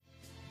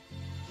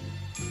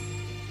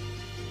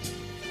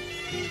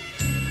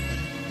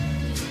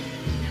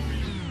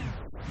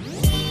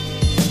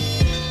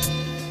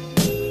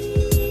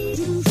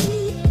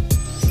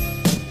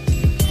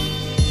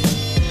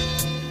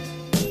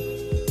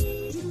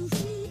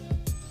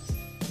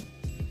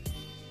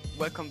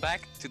Welcome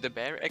back to the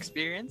Bear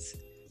Experience.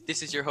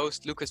 This is your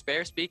host Lucas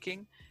Bear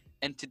speaking,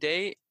 and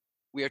today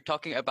we are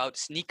talking about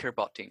sneaker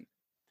botting.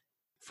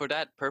 For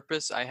that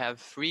purpose, I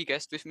have three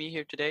guests with me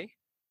here today.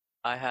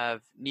 I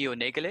have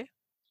Negele,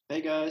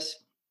 Hey guys.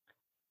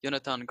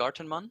 Jonathan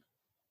Gartenmann,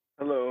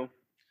 Hello.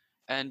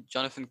 and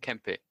Jonathan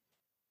Kempe.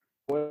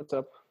 What's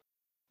up?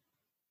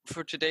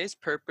 For today's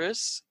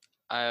purpose,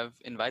 I've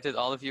invited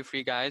all of you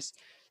three guys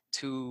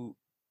to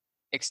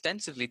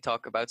extensively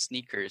talk about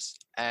sneakers,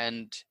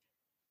 and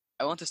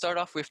I want to start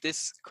off with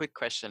this quick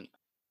question.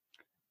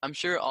 I'm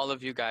sure all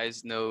of you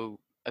guys know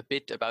a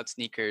bit about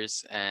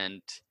sneakers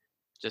and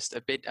just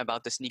a bit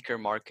about the sneaker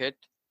market.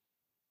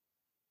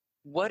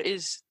 What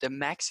is the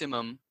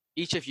maximum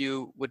each of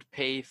you would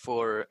pay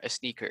for a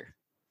sneaker?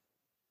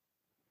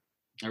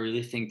 I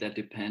really think that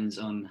depends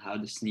on how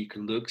the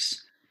sneaker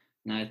looks.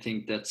 And I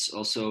think that's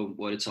also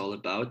what it's all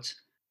about.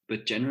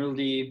 But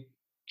generally,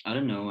 I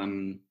don't know,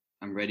 I'm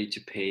ready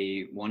to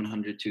pay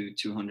 100 to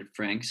 200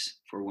 francs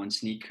for one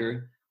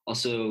sneaker.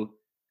 Also,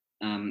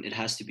 it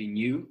has to be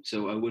new,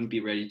 so I wouldn't be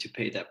ready to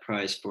pay that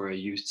price for a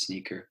used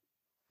sneaker.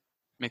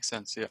 Makes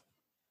sense, yeah.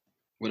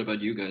 What about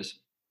you guys?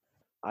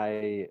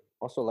 I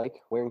also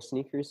like wearing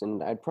sneakers,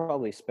 and I'd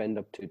probably spend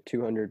up to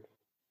 200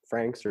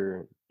 francs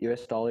or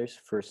US dollars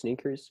for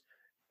sneakers.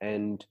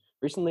 And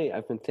recently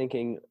I've been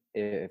thinking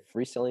if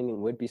reselling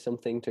would be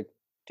something to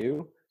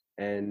do.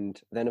 And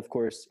then, of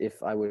course,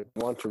 if I would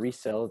want to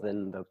resell,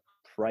 then the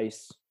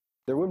price,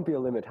 there wouldn't be a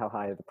limit how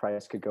high the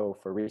price could go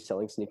for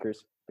reselling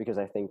sneakers, because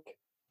I think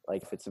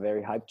like if it's a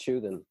very hyped shoe,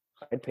 then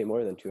I'd pay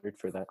more than 200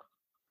 for that.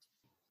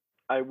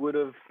 I would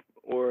have,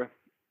 or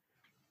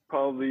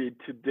probably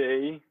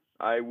today,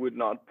 I would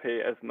not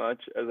pay as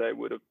much as I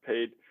would have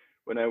paid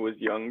when I was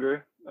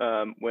younger.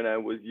 When I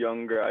was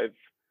younger,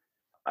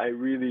 I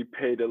really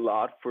paid a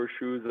lot for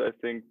shoes. I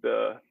think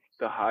the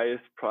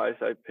highest price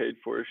I paid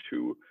for a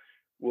shoe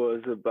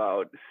was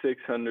about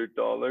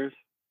 $600,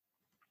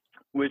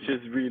 which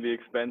is really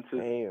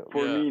expensive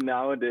for me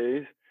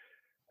nowadays.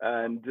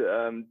 And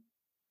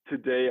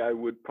today I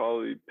would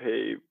probably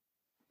pay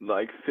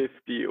like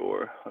 $50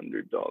 or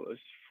 $100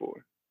 for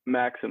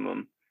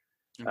maximum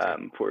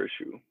for a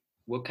shoe.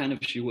 What kind of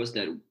shoe was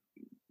that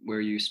where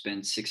you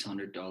spent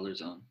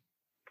 $600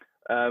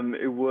 on?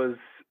 It was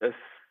a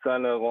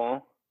Saint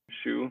Laurent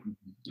shoe.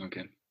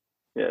 Okay.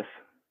 Yes.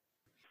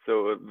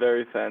 So a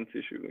very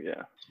fancy shoe,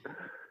 yeah.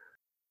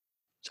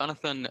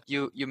 Jonathan,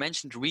 you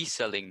mentioned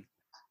reselling.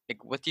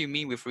 Like, what do you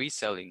mean with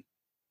reselling?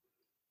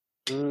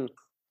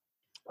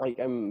 Like,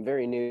 I'm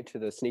very new to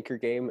the sneaker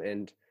game,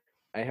 and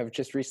I have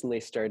just recently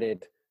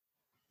started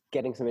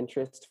getting some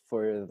interest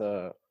for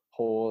the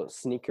whole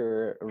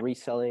sneaker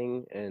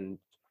reselling and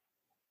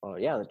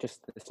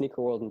just the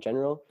sneaker world in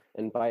general.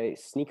 And by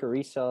sneaker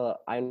resale,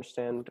 I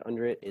understand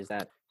under it is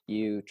that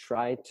you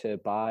try to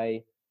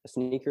buy a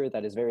sneaker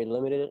that is very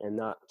limited and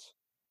not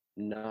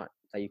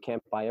that you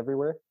can't buy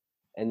everywhere.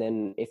 And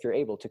then if you're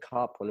able to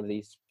cop one of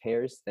these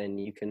pairs, then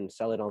you can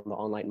sell it on the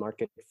online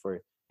market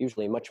for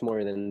usually much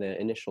more than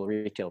the initial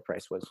retail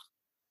price was.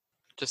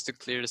 Just to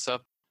clear this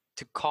up,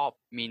 to cop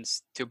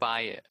means to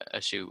buy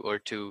a shoe or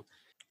to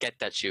get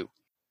that shoe.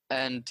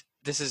 And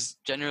this is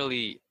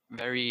generally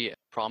very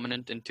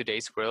prominent in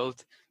today's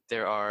world.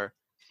 There are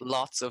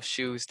lots of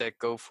shoes that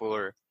go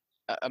for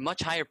a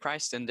much higher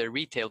price than their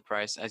retail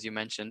price, as you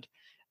mentioned.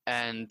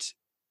 And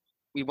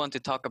we want to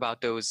talk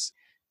about those.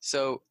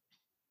 So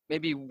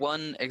maybe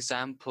one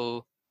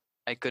example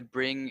I could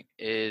bring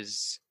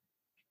is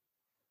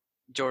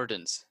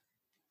Jordans.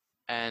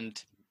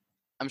 And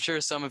I'm sure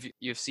some of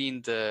you've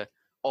seen the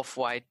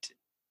Off-White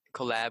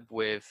collab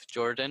with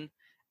Jordan.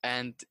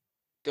 And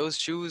those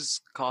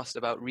shoes cost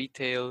about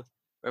retail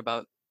or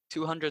about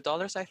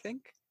 $200, I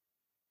think.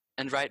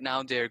 And right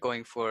now they're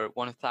going for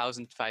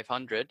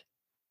 $1,500.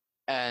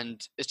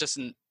 And it's just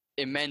an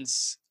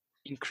immense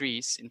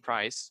increase in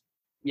price.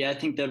 Yeah, I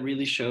think that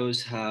really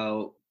shows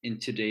how in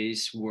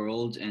today's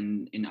world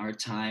and in our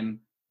time,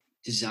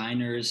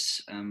 designers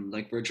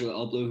like Virgil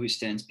Abloh, who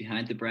stands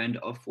behind the brand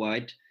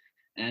Off-White,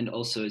 and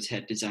also is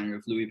head designer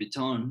of Louis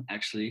Vuitton,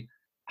 actually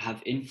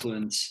have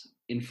influence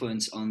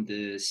on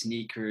the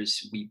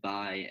sneakers we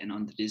buy and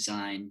on the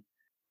design.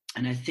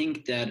 And I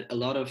think that a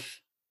lot of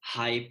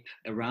hype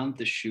around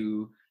the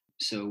shoe,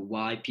 so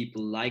why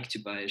people like to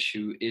buy a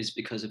shoe, is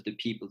because of the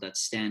people that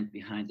stand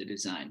behind the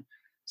design.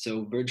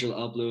 So Virgil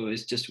Abloh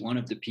is just one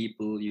of the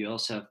people. You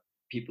also have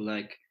people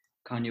like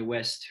Kanye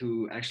West,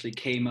 who actually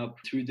came up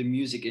through the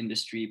music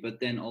industry,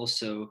 but then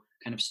also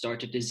kind of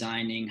started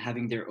designing,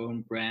 having their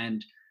own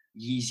brand.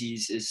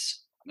 Yeezys is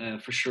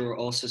for sure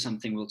also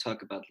something we'll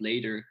talk about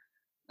later.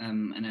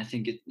 And I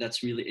think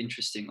that's really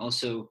interesting.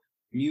 Also,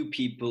 new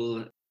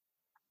people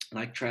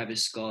like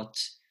Travis Scott,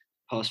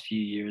 past few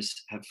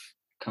years have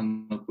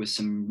come up with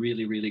some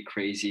really, really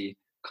crazy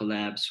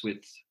collabs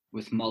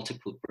with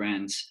multiple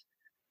brands.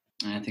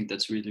 And I think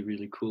that's really,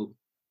 really cool.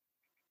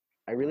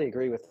 I really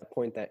agree with the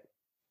point that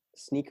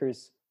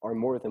sneakers are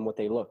more than what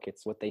they look.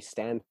 It's what they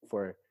stand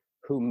for,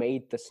 who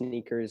made the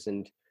sneakers,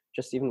 and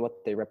just even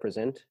what they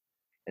represent.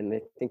 And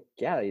I think,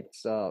 yeah,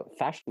 it's a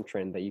fashion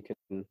trend that you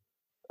can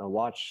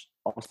watch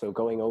also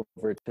going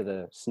over to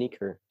the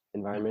sneaker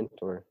environment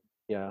or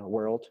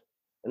world.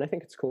 And I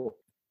think it's cool.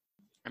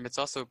 And it's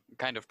also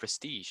kind of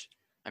prestige.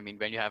 I mean,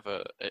 when you have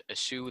a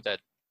shoe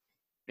that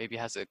maybe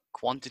has a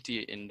quantity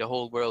in the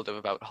whole world of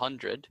about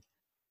 100,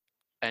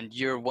 and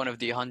you're one of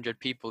the 100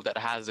 people that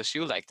has a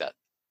shoe like that.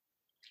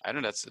 I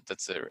don't know,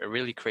 that's a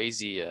really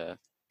crazy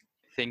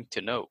thing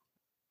to know.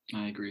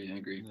 I agree.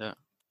 Yeah.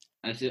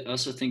 I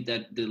also think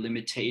that the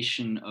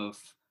limitation of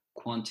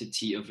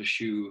quantity of a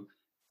shoe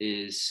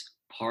is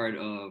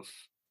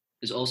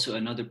also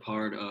another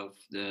part of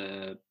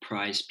the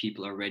price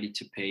people are ready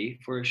to pay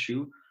for a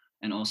shoe,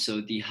 and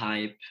also the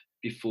hype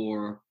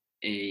before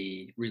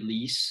a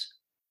release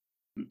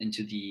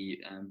into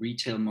the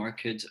retail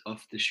market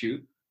of the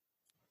shoe.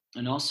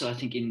 And also, I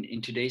think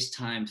in today's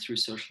time, through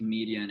social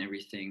media and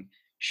everything,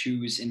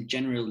 shoes and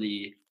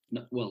generally,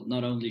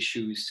 not only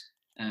shoes,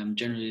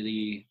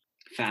 generally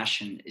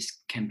fashion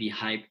can be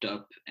hyped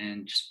up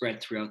and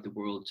spread throughout the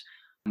world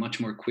much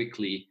more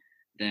quickly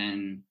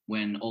than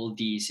when all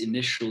these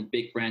initial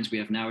big brands we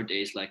have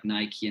nowadays, like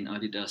Nike and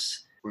Adidas,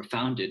 were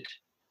founded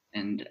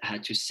and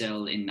had to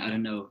sell in, I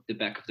don't know, the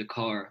back of the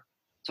car,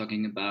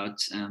 talking about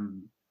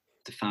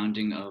the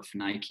founding of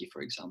Nike,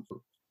 for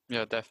example.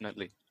 Yeah,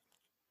 definitely.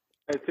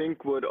 I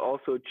think what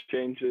also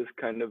changes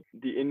kind of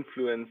the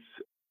influence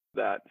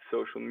that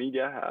social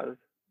media has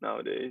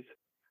nowadays,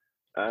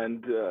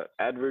 and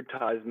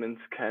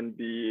advertisements can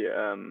be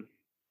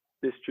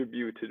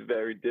distributed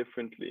very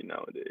differently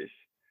nowadays.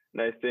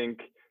 And I think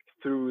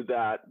through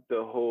that,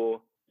 the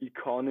whole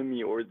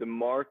economy or the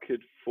market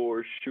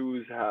for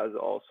shoes has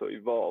also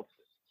evolved.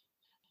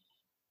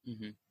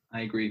 Mm-hmm.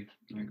 I agree.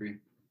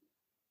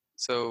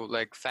 So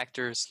like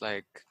factors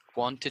like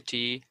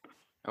quantity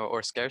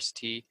or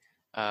scarcity,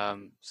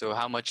 so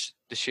how much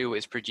the shoe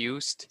is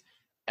produced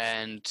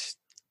and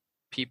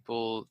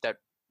people that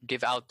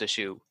give out the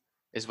shoe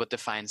is what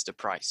defines the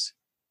price.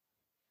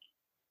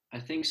 I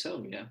think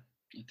so. Yeah,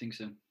 I think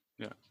so.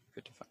 Yeah,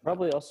 good to find that.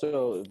 Probably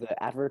also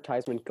the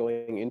advertisement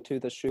going into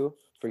the shoe.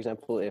 For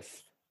example,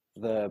 if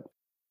the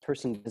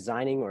person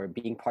designing or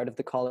being part of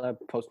the collab,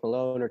 Post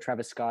Malone or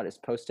Travis Scott, is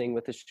posting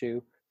with the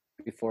shoe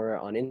before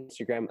on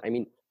Instagram. I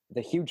mean,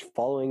 the huge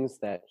followings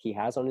that he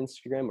has on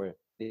Instagram or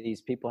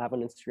these people have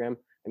on Instagram.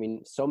 I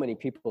mean, so many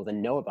people that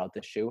know about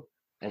the shoe.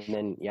 And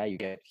then, you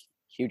get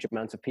huge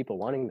amounts of people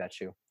wanting that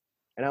shoe.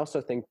 And I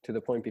also think, to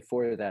the point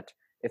before, that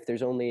if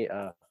there's only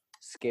a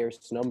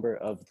scarce number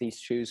of these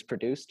shoes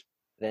produced,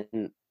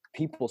 then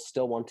people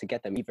still want to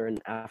get them even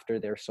after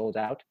they're sold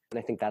out. And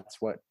I think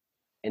that's what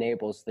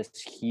enables this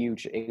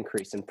huge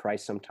increase in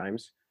price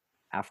sometimes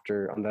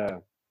after on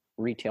the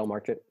retail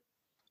market.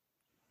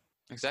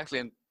 Exactly,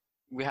 and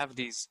we have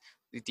these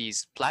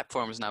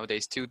platforms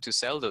nowadays too to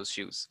sell those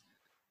shoes.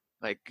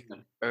 Like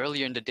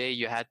earlier in the day,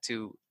 you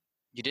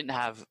didn't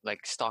have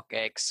like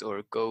StockX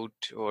or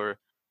Goat or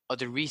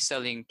other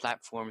reselling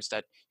platforms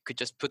that you could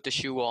just put the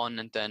shoe on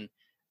and then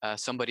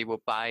somebody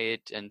would buy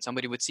it and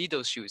somebody would see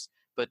those shoes.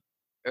 But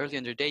earlier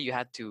in the day, you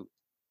had to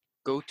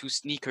go to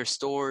sneaker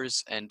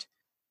stores and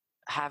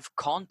have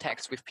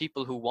contacts with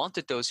people who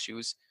wanted those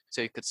shoes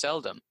so you could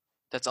sell them.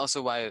 That's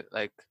also why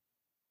like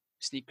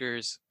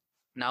sneakers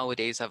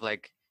nowadays have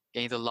like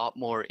gained a lot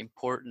more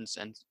importance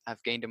and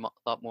have gained a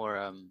lot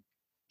more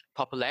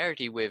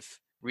popularity with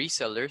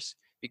resellers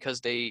because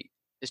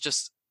it's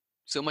just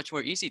so much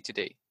more easy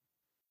today.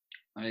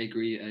 I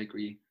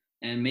agree.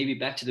 And maybe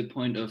back to the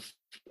point of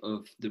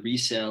the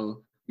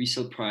resale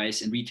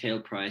price and retail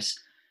price.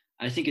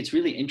 I think it's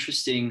really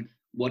interesting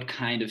what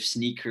kind of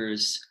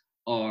sneakers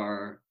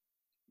are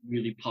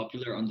really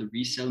popular on the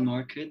resale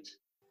market,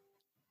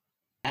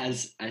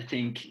 as I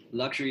think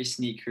luxury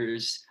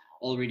sneakers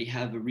already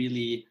have a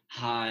really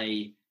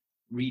high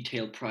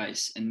retail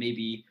price and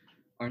maybe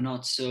are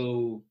not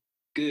so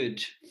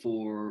good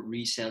for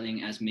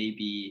reselling as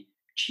maybe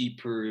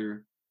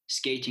cheaper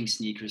skating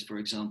sneakers, for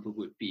example,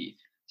 would be.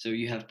 So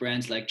you have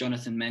brands like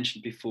Jonathan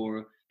mentioned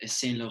before, a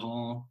Saint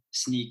Laurent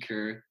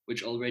sneaker,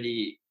 which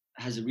already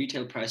has a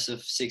retail price of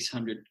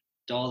 $600,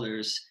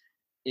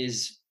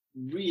 is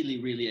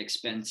really, really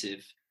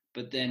expensive.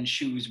 But then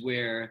shoes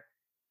where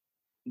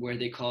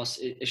they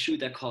cost a shoe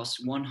that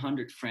costs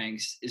 100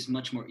 francs is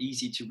much more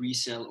easy to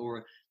resell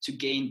or to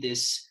gain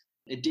this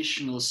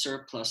additional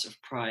surplus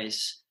of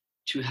price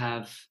to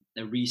have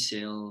a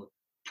resale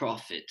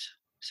profit,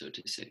 so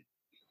to say.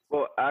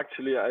 Well,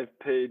 actually, I've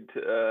paid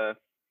 $600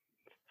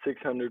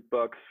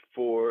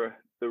 for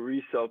the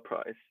resale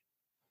price.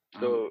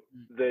 So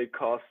they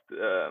cost,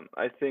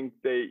 I think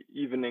they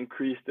even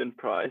increased in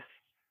price,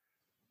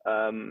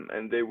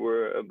 and they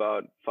were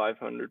about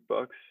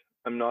 $500.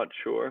 I'm not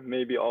sure,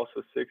 maybe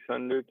also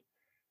 600,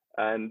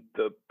 and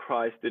the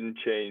price didn't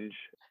change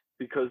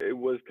because it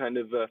was kind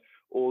of an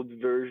old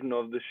version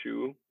of the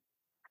shoe,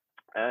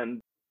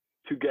 and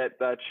to get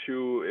that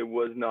shoe it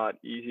was not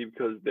easy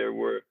because there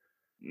were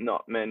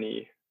not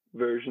many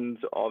versions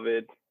of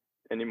it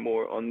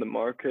anymore on the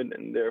market,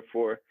 and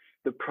therefore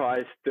the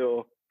price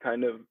still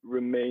kind of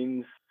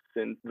remains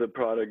since the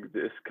product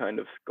is kind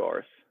of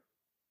scarce.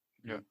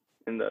 Yeah.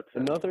 In that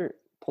sense. Another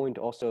point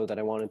also that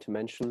I wanted to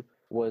mention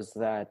was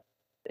that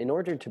in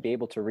order to be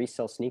able to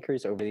resell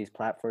sneakers over these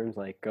platforms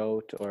like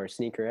Goat or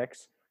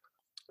SneakerX,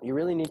 you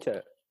really need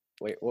to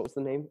wait. What was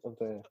the name of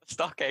the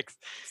StockX.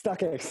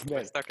 StockX?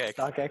 By StockX.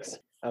 StockX.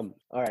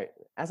 All right.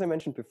 As I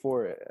mentioned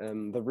before,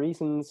 the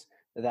reasons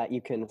that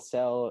you can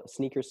sell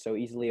sneakers so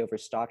easily over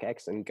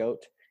StockX and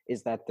Goat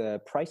is that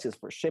the prices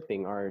for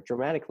shipping are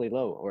dramatically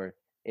low, or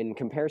in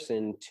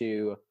comparison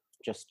to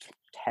just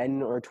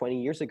 10 or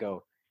 20 years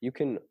ago, you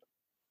can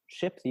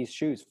ship these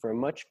shoes for a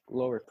much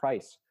lower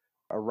price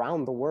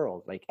around the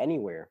world, like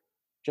anywhere,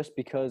 just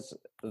because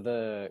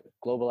the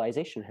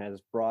globalization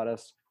has brought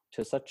us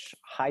to such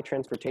high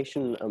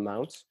transportation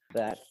amounts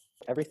that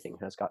everything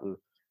has gotten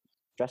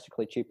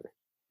drastically cheaper.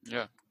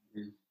 Yeah.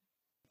 Mm.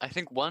 I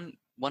think one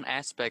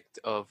aspect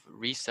of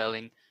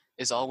reselling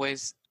is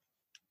always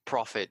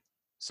profit.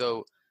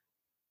 So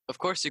of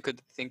course you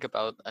could think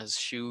about as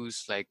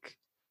shoes like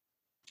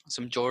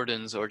some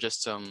Jordans or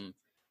just some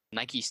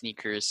Nike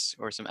sneakers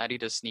or some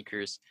Adidas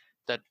sneakers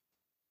that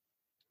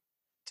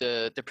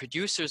the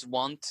producers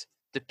want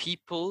the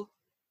people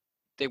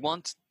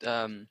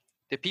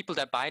the people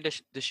that buy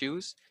the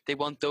shoes, they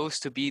want those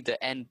to be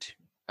the end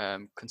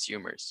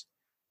consumers,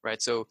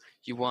 right? So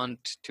you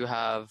want to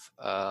have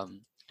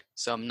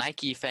some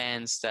Nike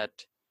fans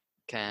that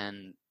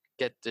can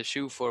get the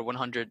shoe for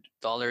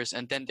 $100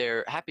 and then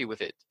they're happy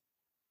with it.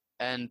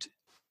 And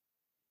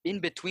in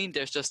between,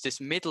 there's just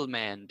this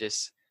middleman,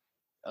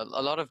 a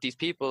lot of these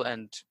people,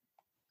 and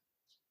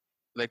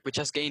like which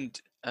has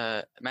gained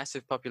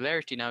massive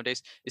popularity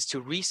nowadays, is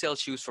to resell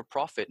shoes for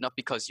profit, not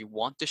because you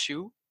want the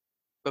shoe,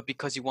 but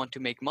because you want to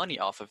make money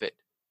off of it.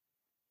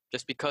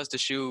 Just because the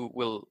shoe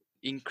will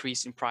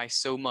increase in price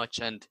so much,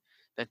 and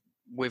that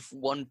with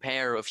one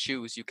pair of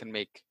shoes you can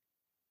make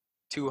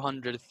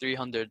 $200,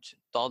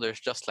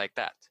 $300 just like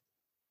that.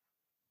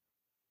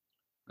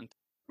 And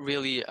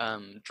really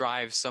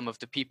drives some of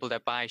the people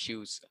that buy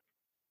shoes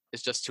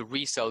is just to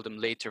resell them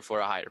later for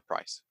a higher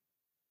price.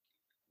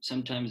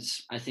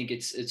 Sometimes I think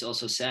it's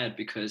also sad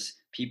because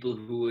people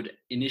who would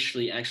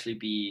initially actually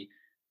be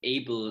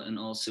able and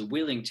also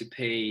willing to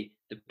pay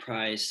the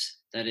price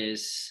that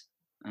is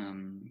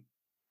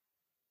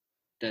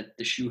that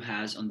the shoe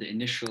has on the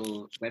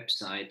initial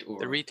website, or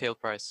The retail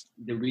price.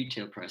 the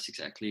retail price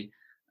exactly,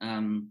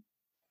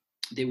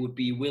 they would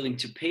be willing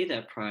to pay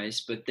that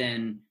price, but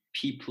then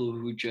people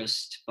who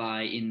just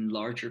buy in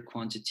larger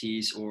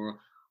quantities or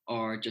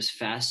are just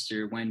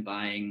faster when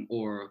buying,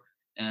 or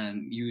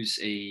use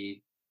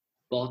a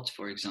bot,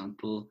 for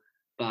example,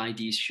 buy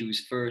these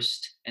shoes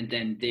first, and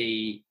then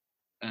they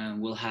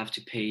will have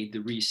to pay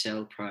the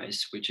resale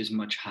price, which is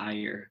much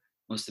higher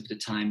most of the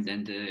time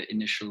than the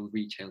initial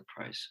retail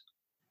price.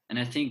 And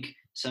I think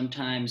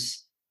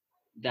sometimes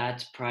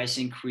that price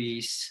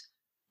increase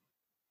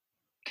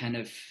kind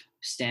of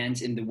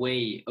stands in the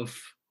way of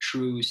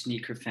true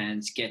sneaker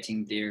fans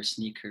getting their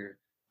sneaker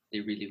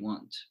they really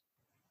want.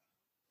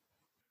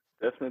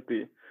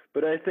 Definitely.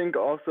 But I think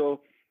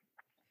also,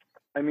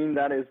 I mean,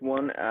 that is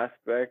one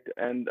aspect.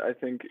 And I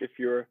think if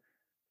you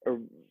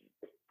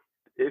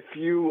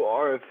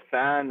are a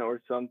fan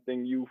or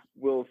something, you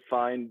will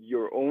find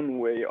your own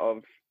way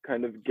of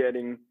kind of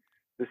getting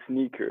the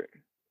sneaker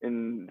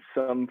in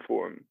some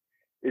form.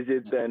 Is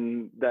it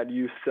then that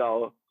you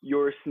sell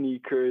your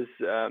sneakers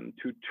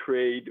to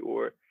trade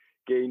or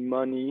gain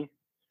money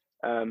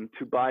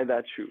to buy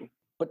that shoe?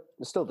 But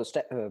still,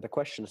 the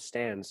question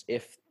stands: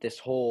 if this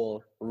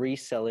whole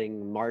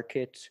reselling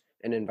market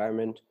and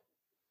environment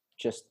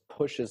just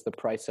pushes the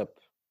price up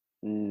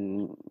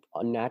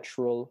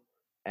unnatural,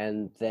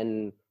 and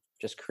then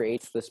just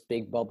creates this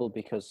big bubble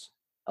because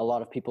a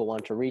lot of people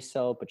want to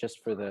resell, but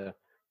just for the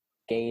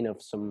gain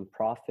of some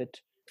profit.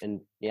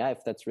 And yeah,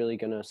 if that's really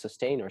going to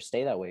sustain or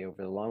stay that way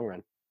over the long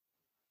run.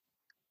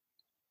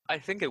 I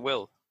think it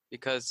will,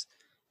 because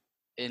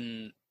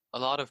in a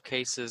lot of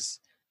cases,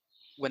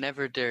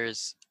 whenever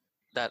there's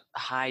that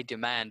high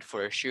demand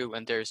for a shoe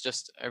and there's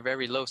just a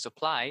very low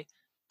supply,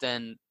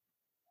 then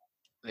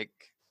like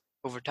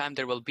over time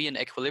there will be an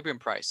equilibrium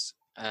price,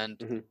 and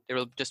there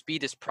will just be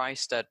this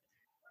price that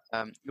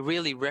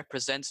really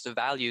represents the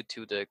value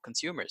to the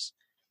consumers.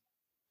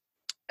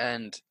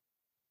 And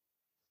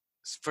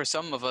for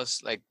some of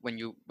us, like when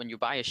you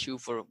buy a shoe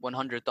for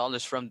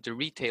 $100 from the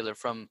retailer,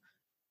 from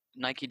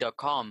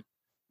Nike.com,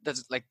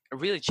 that's like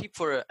really cheap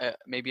for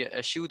maybe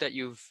a shoe that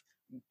you've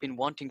been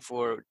wanting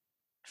for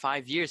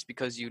 5 years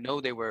because you know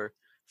they were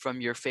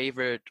from your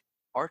favorite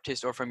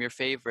artist or from your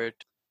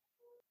favorite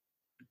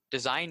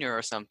designer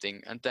or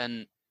something. And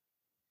then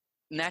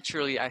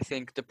naturally I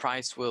think the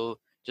price will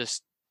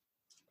just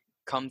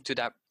come to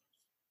that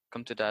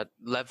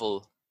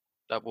level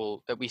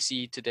that we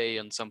see today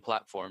on some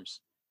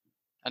platforms.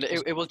 And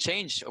it will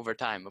change over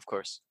time, of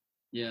course.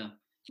 Yeah,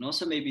 and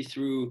also maybe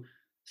through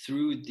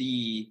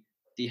the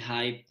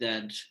hype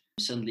that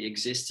suddenly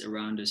exists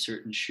around a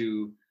certain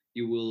shoe,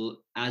 you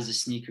will, as a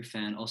sneaker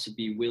fan, also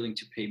be willing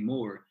to pay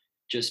more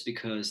just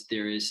because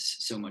there is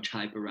so much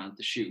hype around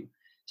the shoe.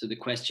 So the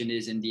question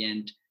is, in the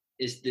end,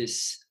 is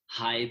this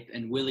hype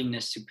and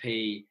willingness to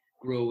pay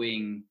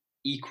growing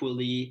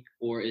equally,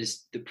 or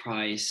is the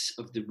price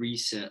of the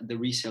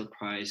resale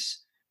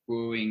price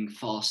growing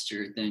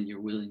faster than your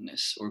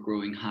willingness, or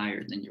growing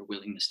higher than your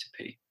willingness to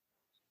pay?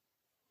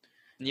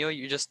 Neo,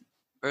 you just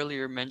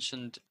earlier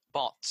mentioned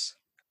bots.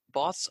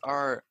 Bots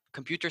are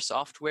computer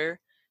software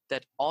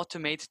that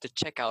automate the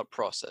checkout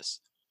process.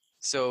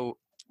 So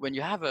when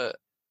you have a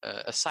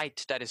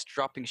site that is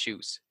dropping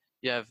shoes,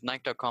 you have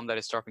Nike.com that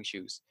is dropping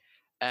shoes,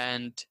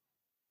 and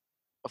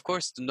of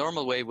course the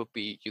normal way would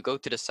be you go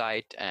to the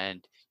site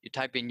and you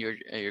type in your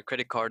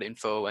credit card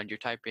info, and you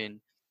type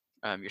in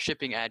your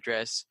shipping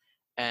address,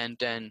 and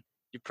then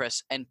you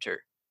press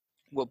enter.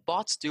 What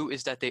bots do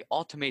is that they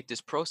automate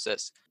this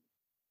process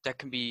that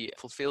can be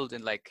fulfilled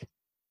in like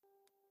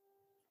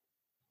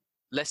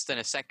less than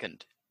a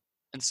second.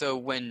 And so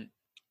when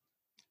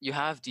you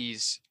have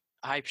these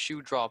hype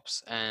shoe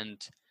drops and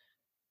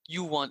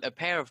you want a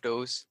pair of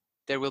those,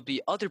 there will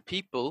be other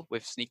people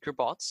with sneaker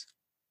bots.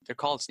 They're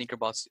called sneaker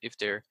bots if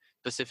they're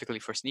specifically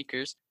for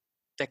sneakers,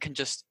 that can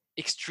just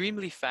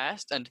extremely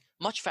fast and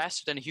much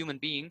faster than a human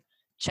being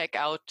check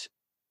out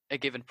a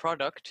given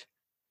product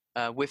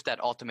with that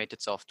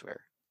automated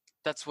software.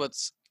 That's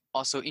what's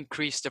also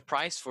increased the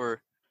price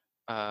for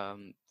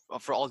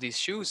all these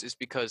shoes, is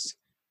because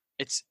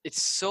it's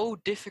so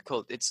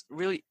difficult. It's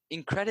really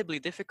incredibly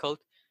difficult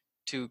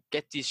to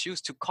get these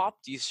shoes, to cop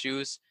these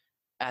shoes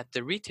at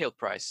the retail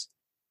price.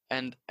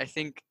 And I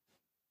think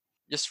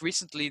just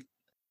recently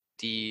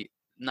the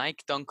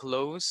Nike Dunk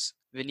Lows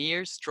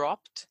veneers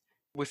dropped.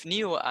 With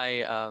Neo,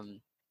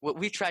 what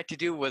we tried to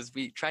do was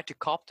we tried to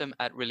cop them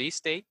at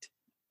release date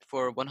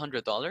for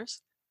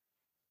 $100.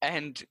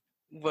 And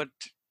what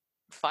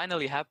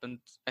finally happened,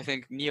 I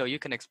think Neo, you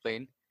can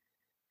explain.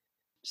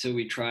 So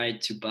we tried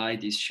to buy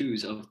these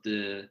shoes of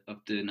the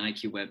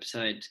Nike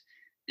website,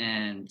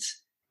 and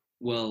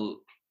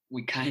well,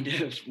 we kind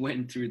of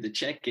went through the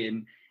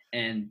check-in,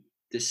 and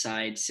the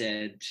site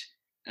said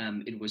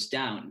it was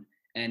down.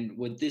 And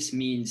what this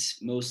means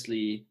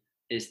mostly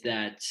is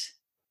that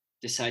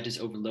the site is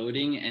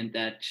overloading and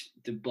that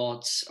the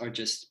bots are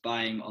just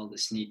buying all the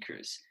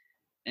sneakers.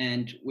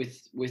 And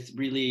with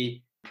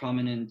really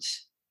prominent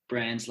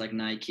brands like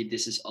Nike,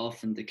 this is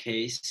often the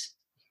case,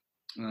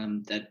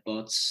 that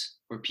bots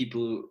or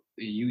people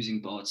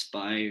using bots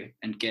buy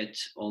and get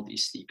all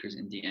these sneakers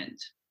in the end.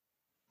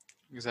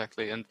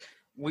 Exactly. And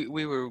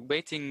we were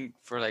waiting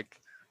for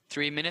like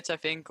 3 minutes, I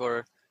think, or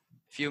a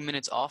few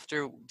minutes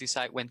after the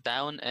site went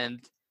down, and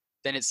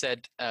then it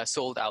said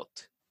sold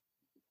out.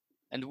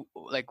 And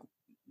like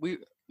we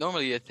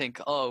normally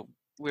think, oh,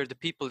 we're the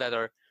people that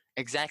are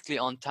exactly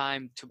on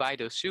time to buy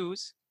those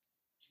shoes,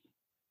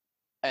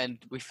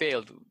 and we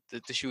failed.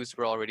 The shoes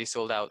were already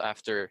sold out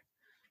after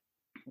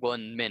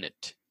 1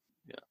 minute.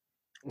 Yeah.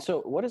 And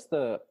so what is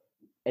the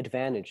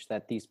advantage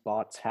that these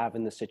bots have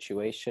in the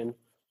situation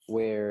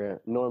where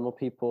normal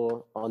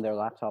people on their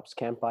laptops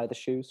can't buy the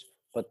shoes,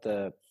 but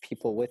the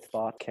people with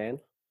bot can?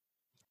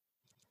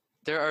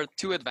 There are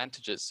two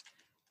advantages.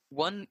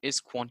 One is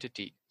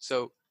quantity.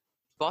 So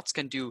bots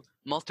can do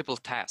multiple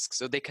tasks.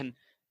 So they can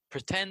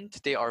pretend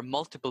they are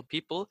multiple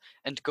people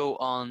and go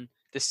on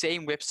the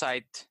same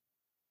website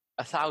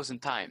 1,000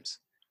 times.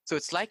 So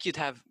it's like you'd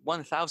have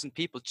 1,000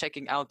 people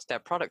checking out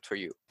that product for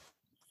you,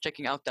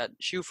 checking out that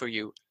shoe for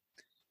you.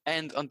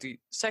 And on the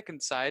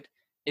second side,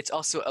 it's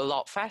also a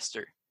lot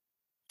faster.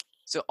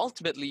 So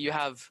ultimately, you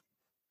have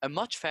a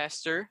much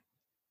faster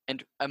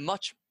and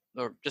much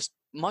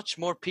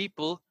more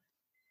people,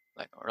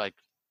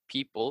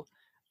 people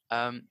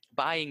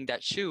buying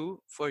that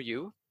shoe for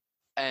you,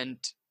 and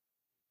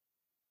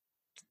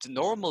the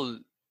normal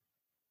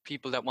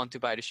people that want to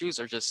buy the shoes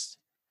are just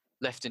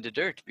left in the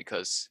dirt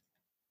because,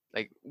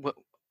 like, what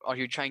are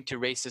you trying to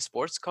race a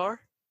sports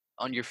car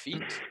on your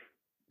feet?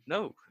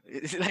 No,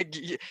 it's like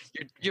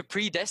you're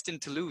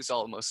predestined to lose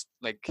almost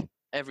like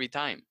every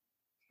time.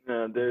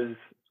 There's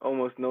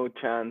almost no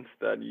chance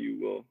that you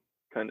will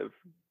kind of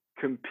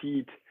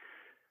compete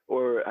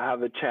or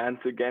have a chance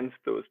against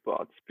those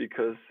bots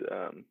because,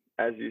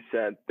 as you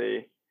said,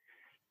 they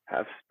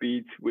have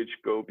speeds which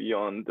go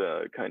beyond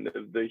kind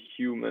of the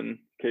human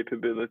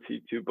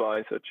capability to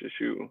buy such a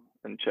shoe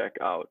and check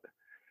out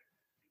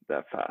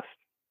that fast.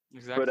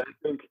 Exactly. But I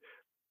think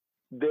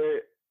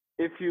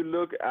if you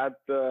look at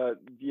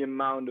the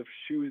amount of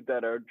shoes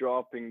that are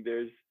dropping,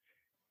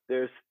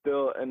 there's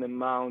still an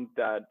amount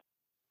that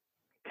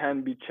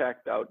can be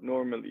checked out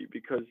normally,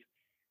 because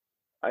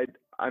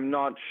I'm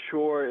not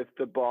sure if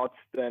the bots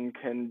then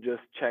can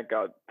just check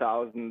out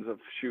thousands of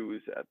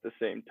shoes at the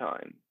same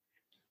time.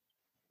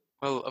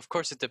 Well, of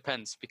course it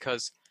depends,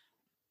 because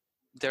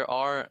there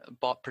are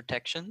bot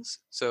protections.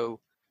 So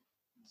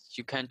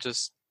you can't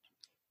just,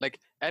 like,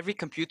 every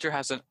computer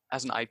has an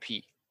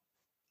IP.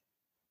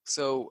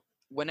 So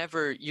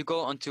whenever you go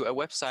onto a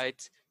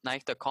website,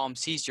 Nike.com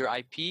sees your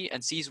IP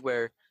and sees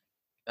where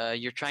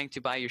you're trying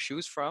to buy your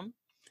shoes from.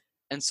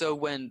 And so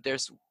when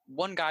there's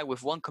one guy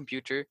with one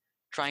computer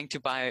trying to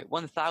buy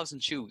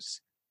 1,000 shoes,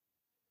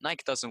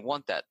 Nike doesn't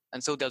want that,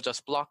 and so they'll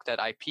just block that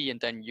IP, and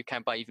then you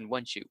can't buy even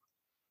one shoe.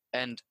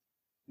 And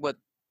what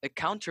a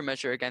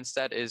countermeasure against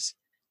that is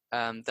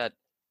that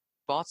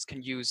bots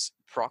can use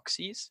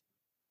proxies,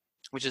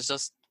 which is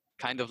just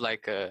kind of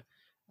like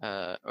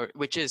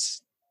which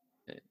is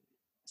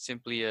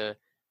simply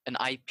an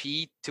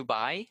IP to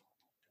buy.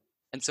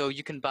 And so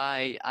you can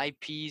buy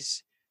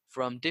IPs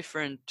from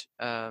different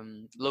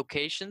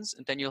locations,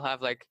 and then you'll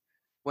have like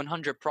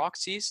 100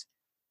 proxies.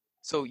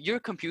 So your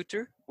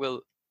computer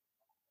will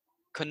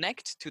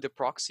connect to the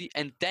proxy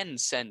and then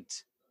send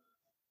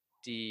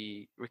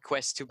the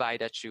request to buy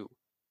that shoe.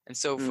 And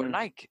so for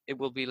Nike, it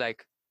will be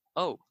like,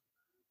 oh,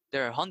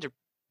 there are 100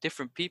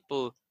 different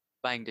people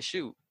buying the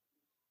shoe.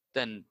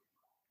 Then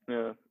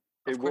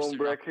it won't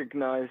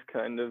recognize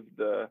kind of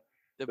the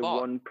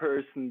one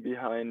person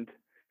behind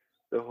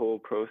the whole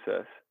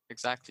process.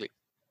 Exactly.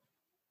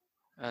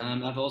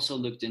 I've also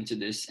looked into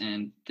this,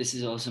 and this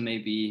is also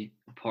maybe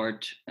a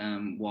part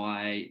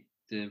why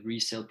the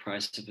resale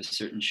price of a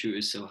certain shoe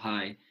is so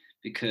high,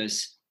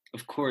 because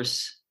of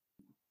course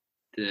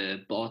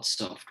the bot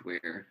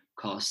software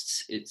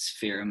costs its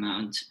fair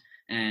amount,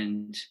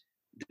 and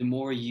the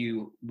more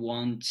you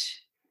want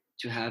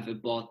to have a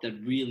bot that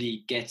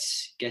really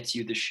gets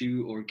you the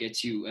shoe or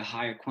gets you a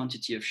higher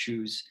quantity of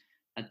shoes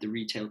at the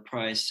retail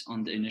price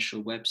on the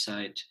initial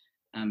website,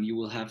 you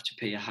will have to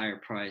pay a higher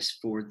price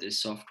for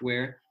this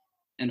software.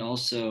 And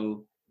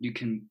also you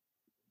can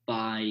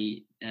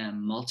buy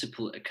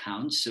multiple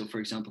accounts. So for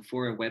example,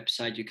 for a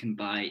website, you can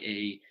buy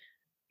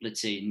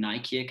let's say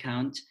Nike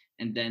account,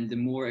 and then the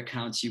more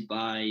accounts you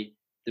buy,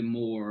 the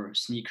more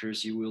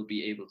sneakers you will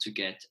be able to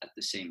get at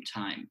the same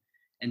time.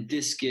 And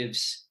this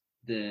gives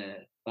the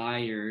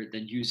buyer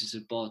that uses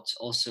a bot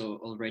also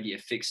already a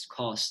fixed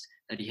cost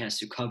that he has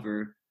to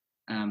cover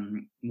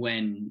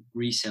when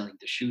reselling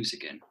the shoes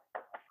again.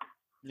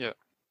 Yeah.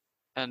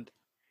 And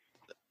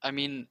I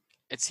mean,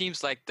 it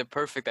seems like the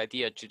perfect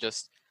idea to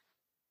just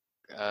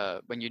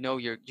when you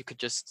could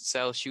just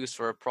sell shoes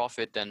for a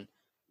profit, then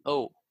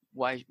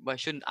why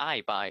shouldn't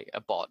I buy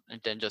a bot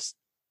and then just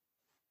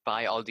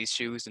buy all these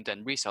shoes and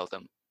then resell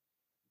them?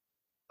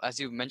 As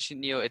you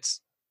mentioned, Neo,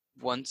 it's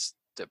once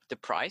the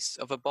price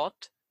of a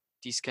bot.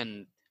 These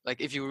can, like,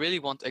 if you really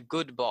want a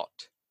good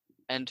bot,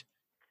 and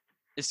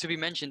it's to be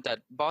mentioned that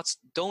bots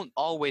don't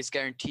always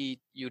guarantee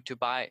you to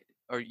buy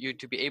or you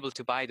to be able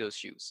to buy those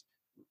shoes,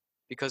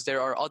 because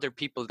there are other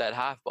people that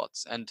have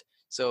bots, and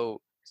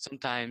so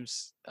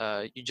sometimes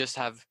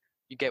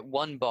you get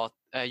one bot,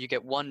 you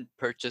get one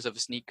purchase of a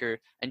sneaker,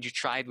 and you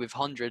try it with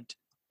 100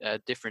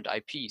 different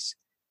IPs,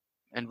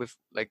 and with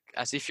like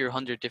as if you're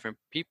 100 different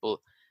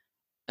people,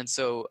 and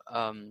so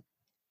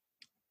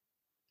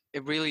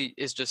it really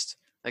is just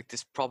like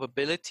this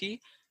probability.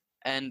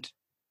 And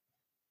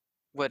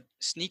what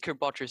sneaker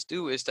botters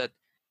do is that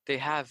they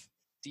have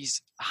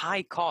these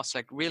high costs,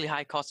 like really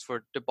high costs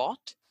for the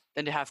bot.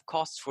 Then they have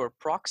costs for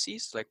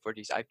proxies, like for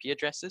these IP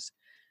addresses.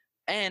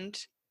 And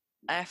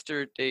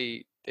after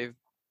they've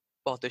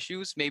bought the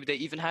shoes, maybe they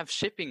even have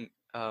shipping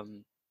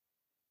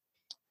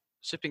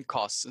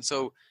costs. And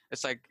so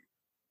it's like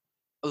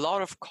a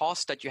lot of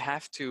costs that you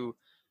have to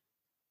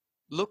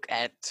look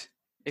at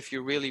if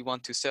you really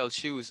want to sell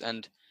shoes.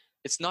 And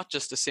it's not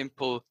just a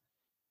simple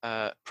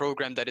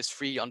program that is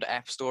free on the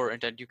App Store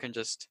and that you can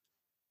just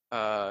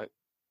cop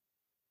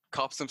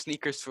some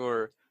sneakers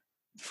for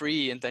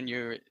free and then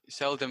you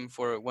sell them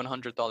for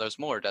 $100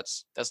 more.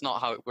 That's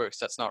not how it works.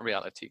 That's not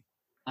reality.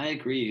 I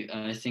agree.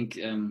 I think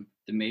the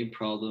main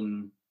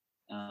problem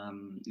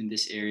in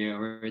this area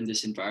or in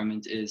this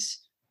environment is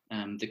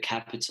the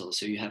capital.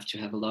 So you have to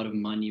have a lot of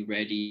money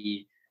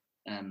ready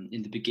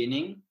in the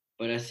beginning.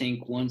 But I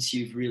think once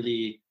you've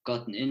really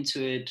gotten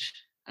into it,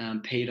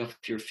 paid off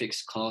your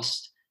fixed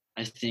cost,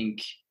 I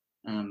think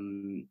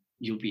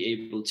you'll be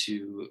able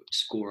to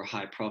score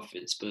high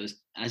profits. But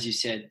as you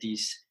said,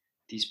 these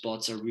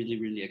bots are really,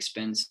 really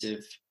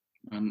expensive.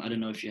 I don't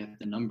know if you have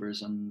the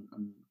numbers on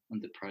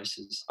the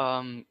prices.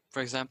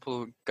 For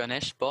example,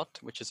 Ganesh bot,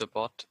 which is a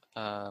bot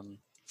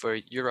for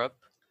Europe,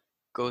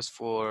 goes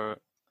for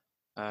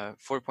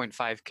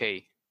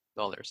 $4.5K.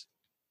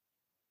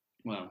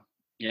 Wow.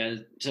 Yeah.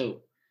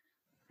 So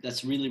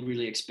that's really,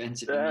 really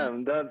expensive.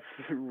 Damn, that's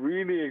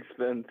really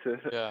expensive.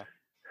 Yeah.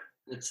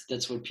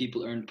 That's what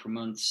people earn per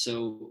month.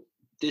 So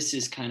this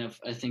is kind of,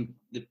 I think,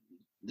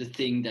 the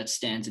thing that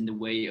stands in the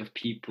way of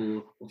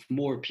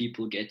more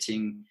people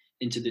getting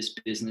into this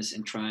business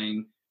and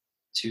trying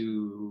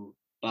to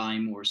buy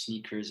more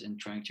sneakers and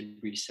trying to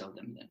resell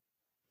them then.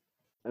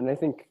 And I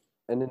think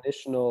an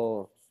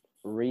additional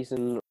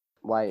reason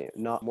why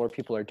not more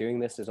people are doing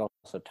this is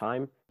also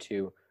time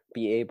to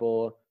be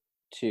able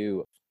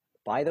to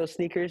buy those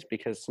sneakers,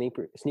 because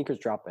sneakers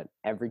drop at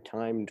every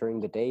time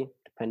during the day,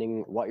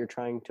 depending what you're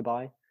trying to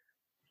buy.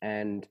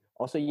 And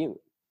also you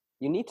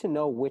need to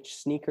know which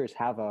sneakers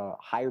have a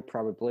higher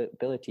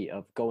probability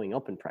of going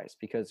up in price,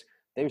 because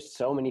there's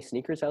so many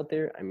sneakers out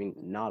there. I mean,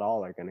 not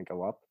all are going to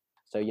go up.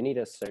 So you need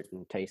a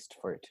certain taste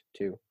for it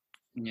too.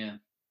 Yeah.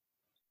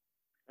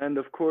 And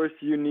of course,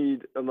 you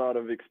need a lot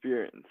of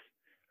experience.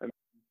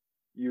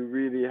 you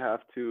really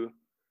have to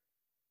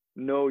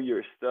know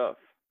your stuff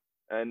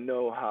and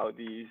know how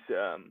these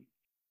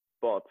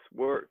bots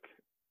work.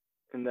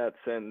 In that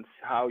sense,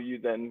 how you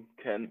then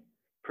can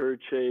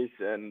purchase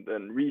and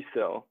then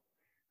resell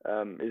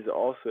is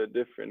also a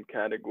different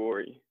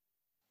category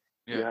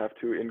you Yeah. have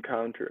to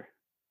encounter.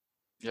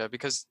 Yeah,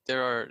 because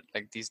there are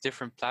like these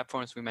different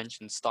platforms we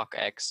mentioned,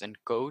 StockX and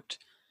Goat,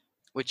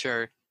 which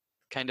are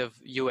kind of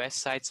US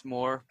sites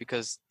more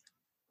because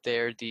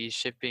there the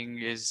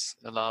shipping is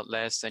a lot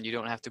less and you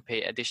don't have to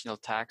pay additional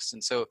tax.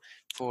 And so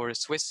for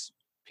Swiss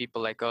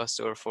people like us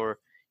or for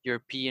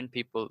European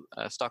people,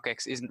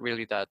 StockX isn't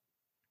really that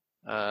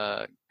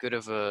good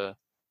of a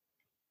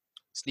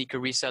sneaker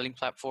reselling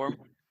platform.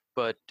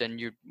 But then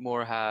you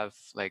more have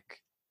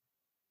like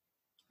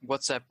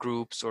WhatsApp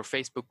groups or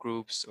Facebook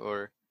groups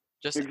or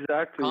just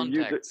Exactly.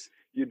 contacts.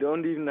 You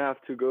don't even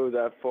have to go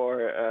that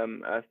far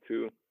as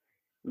to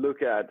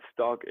look at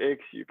StockX.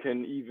 You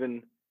can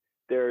even,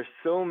 there are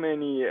so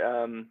many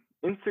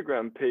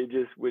Instagram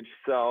pages which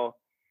sell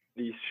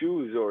these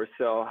shoes or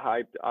sell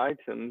hyped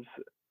items,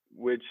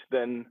 which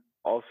then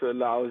also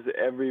allows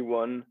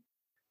everyone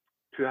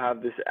to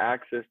have this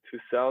access to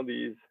sell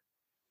these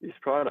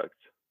products.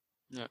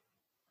 Yeah.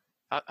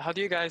 How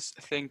do you guys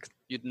think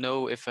you'd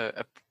know if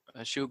a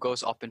shoe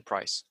goes up in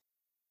price?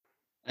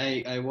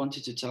 I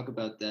wanted to talk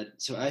about that.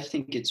 So I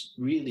think it's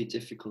really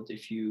difficult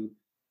if you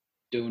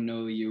don't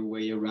know your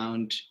way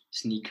around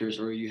sneakers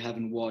or you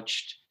haven't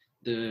watched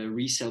the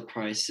resale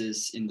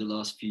prices in the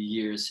last few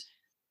years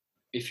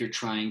if you're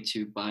trying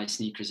to buy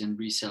sneakers and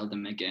resell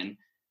them again,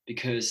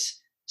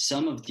 because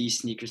some of these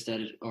sneakers that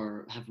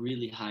are have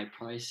really high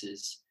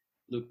prices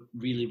look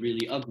really,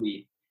 really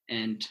ugly.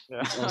 And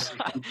Yeah. it's also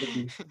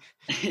something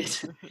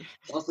it's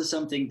also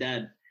something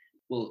that,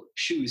 well,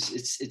 shoes,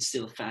 it's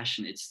still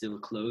fashion, it's still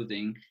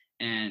clothing,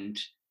 and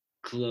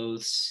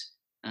clothes,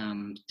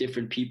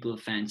 different people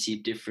fancy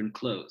different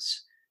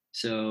clothes.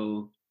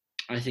 So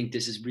I think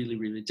this is really,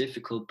 really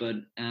difficult. But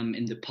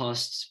in the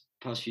past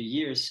few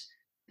years,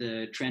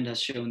 the trend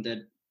has shown that,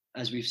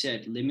 as we've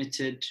said,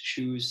 limited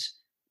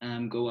shoes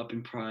go up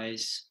in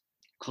price.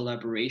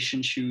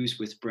 Collaboration shoes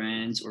with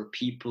brands or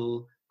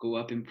people go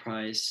up in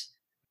price.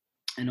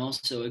 And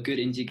also a good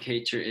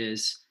indicator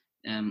is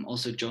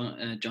also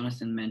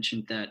Jonathan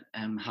mentioned that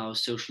how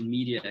social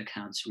media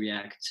accounts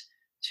react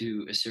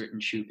to a certain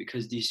shoe,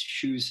 because these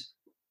shoes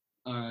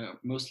are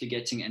mostly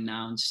getting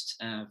announced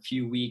a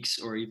few weeks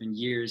or even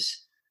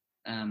years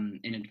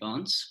in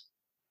advance.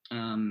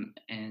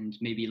 And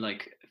maybe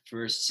like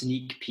first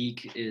sneak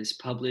peek is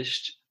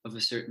published of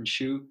a certain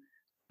shoe,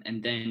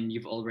 and then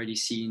you've already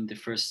seen the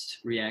first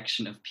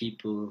reaction of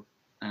people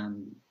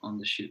on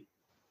the shoe.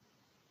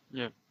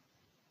 Yeah.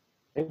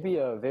 Maybe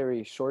a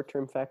very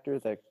short-term factor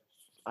that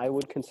I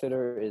would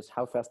consider is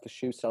how fast the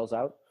shoe sells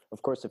out.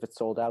 Of course, if it's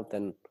sold out,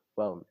 then,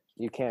 well,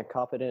 you can't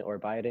cop it or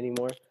buy it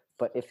anymore.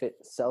 But if it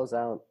sells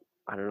out,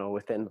 I don't know,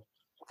 within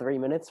 3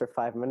 minutes or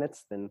 5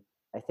 minutes, then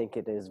I think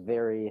it is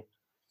very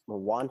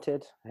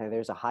wanted.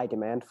 There's a high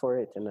demand for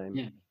it,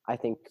 and I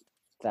think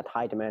that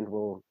high demand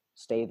will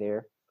stay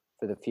there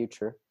for the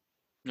future.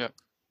 Yeah.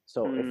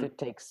 So if it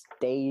takes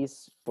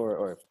days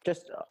or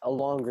just a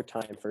longer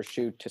time for a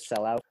shoe to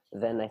sell out,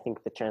 then I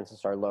think the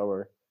chances are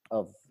lower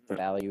of the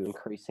value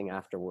increasing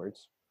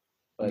afterwards.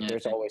 But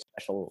there's always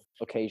special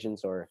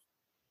occasions or,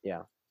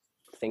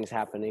 things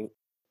happening.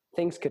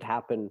 Things could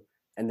happen,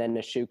 and then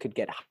the shoe could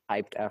get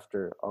hyped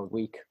after a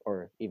week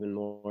or even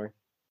more.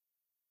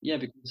 Yeah,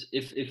 because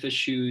if a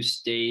shoe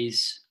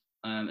stays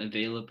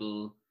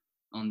available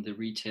on the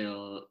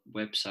retail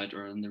website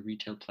or on the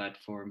retail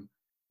platform,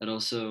 that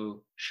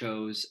also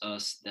shows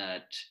us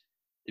that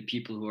the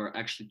people who are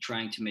actually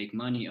trying to make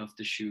money off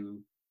the shoe,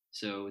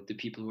 so the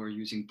people who are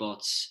using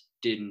bots,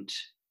 didn't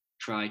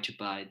try to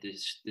buy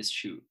this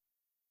shoe.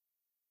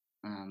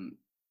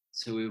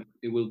 So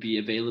it will be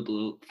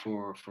available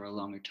for a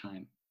longer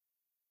time.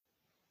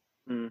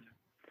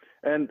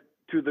 And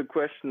to the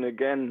question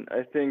again,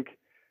 I think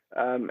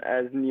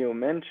as Neo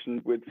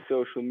mentioned with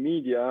social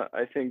media,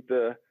 I think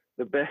the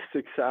best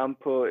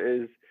example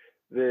is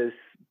this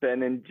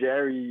Ben and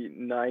Jerry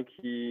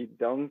Nike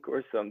Dunk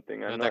or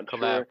something. I'm not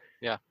sure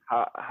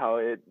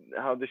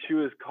how the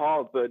shoe is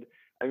called, but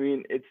I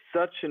mean it's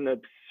such an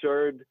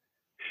absurd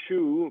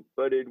shoe,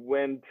 but it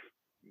went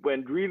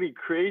really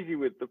crazy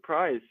with the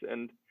price,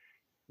 and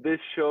this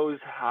shows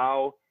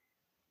how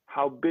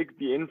big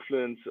the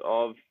influence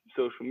of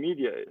social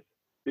media is,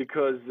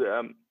 because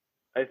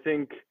I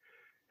think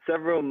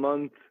several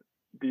months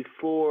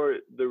before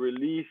the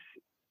release,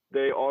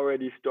 they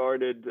already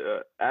started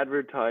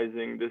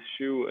advertising this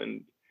shoe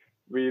and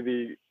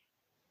really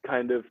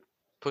kind of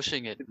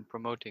pushing it and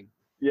promoting.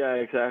 Yeah,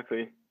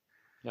 exactly.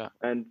 Yeah.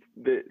 And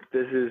this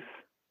is,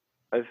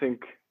 I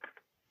think,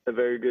 a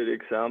very good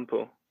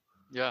example.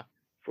 Yeah.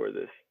 For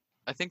this.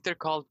 I think they're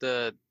called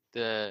the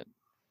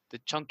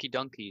chunky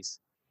donkeys.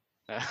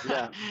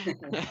 Yeah.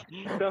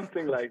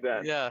 Something like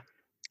that. Yeah.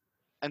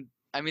 And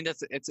I mean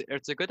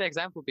it's a good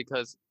example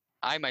because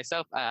I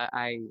myself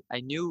I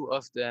knew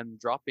of them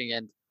dropping,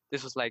 and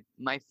this was like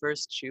my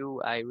first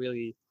shoe I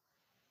really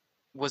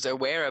was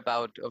aware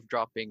about of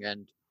dropping.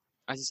 And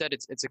as you said,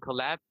 it's a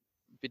collab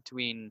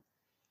between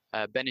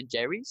Ben and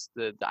Jerry's,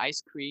 the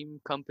ice cream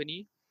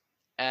company,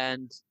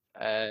 and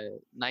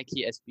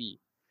Nike SB.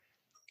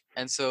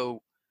 And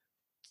so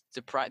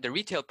the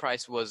retail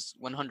price was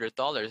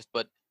 $100,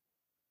 but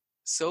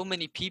so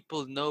many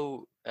people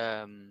know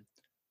Ben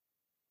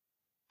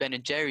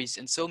and Jerry's,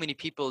 and so many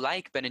people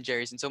like Ben and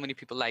Jerry's, and so many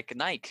people like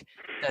Nike,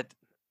 that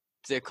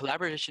the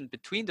collaboration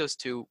between those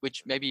two,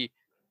 which maybe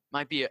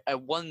might be a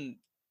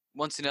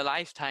once in a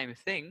lifetime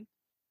thing,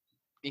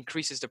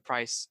 increases the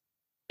price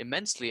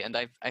immensely. And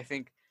I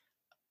think,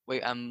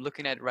 wait, I'm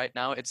looking at it right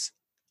now. It's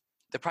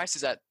the price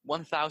is at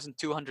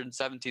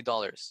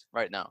 $1,270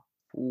 right now.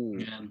 Ooh.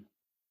 Yeah.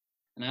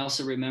 And I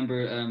also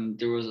remember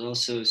there was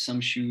also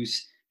some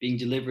shoes being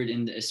delivered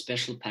in a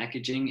special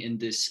packaging in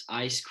this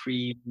ice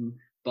cream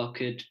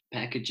bucket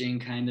packaging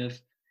kind of.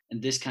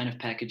 And this kind of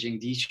packaging,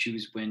 these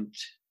shoes went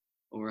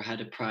or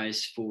had a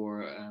price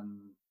for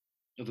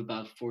of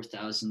about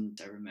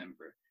 4,000, I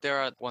remember.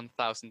 They're at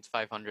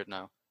 1,500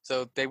 now,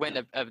 so they went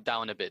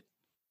down a bit.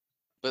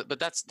 But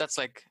that's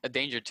like a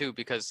danger too,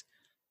 because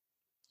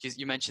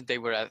you mentioned they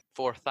were at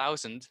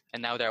 4,000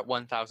 and now they're at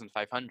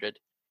 1,500.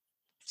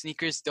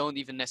 Sneakers don't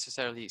even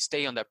necessarily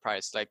stay on that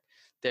price. Like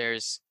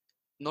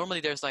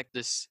normally there's like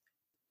the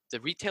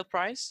retail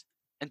price,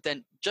 and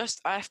then just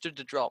after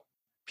the drop,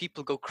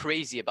 people go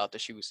crazy about the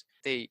shoes.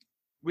 They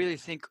really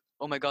think,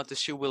 oh my god, the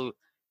shoe will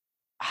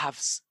have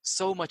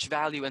so much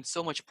value and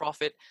so much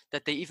profit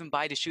that they even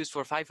buy the shoes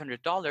for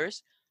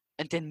 $500,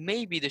 and then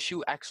maybe the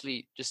shoe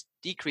actually just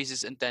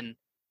decreases and then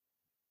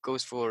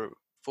goes for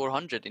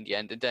 400 in the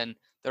end. And then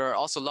there are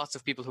also lots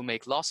of people who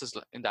make losses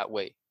in that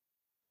way,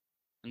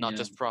 and not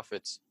just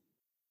profits.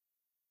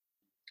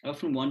 I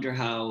often wonder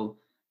how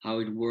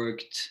it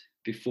worked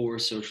before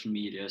social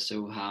media.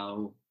 So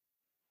how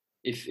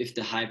if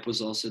the hype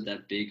was also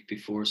that big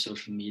before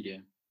social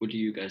media. What do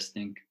you guys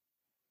think?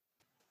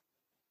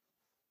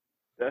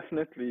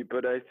 Definitely,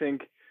 but I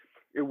think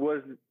it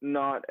was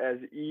not as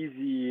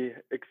easy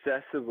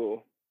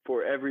accessible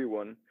for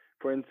everyone.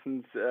 For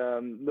instance,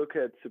 look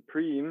at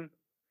Supreme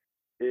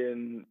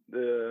in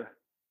the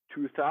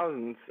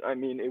 2000s. I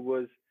mean,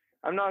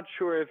 I'm not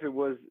sure if it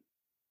was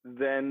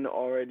then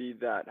already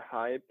that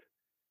hype,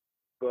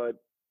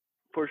 but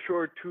for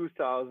sure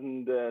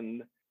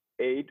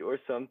 2008 or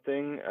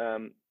something.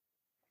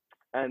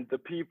 And the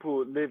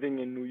people living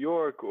in New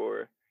York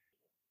or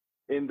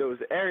in those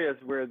areas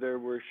where there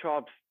were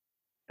shops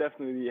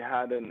definitely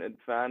had an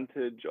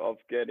advantage of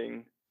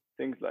getting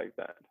things like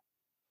that.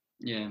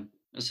 Yeah.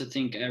 I also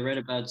think I read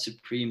about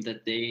Supreme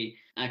that they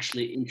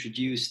actually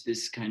introduced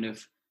this kind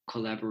of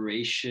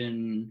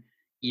collaboration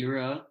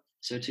era,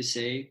 so to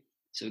say.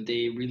 So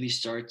they really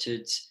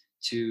started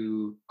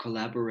to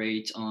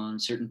collaborate on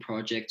certain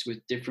projects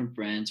with different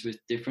brands, with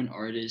different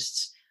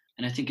artists.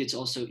 And I think it's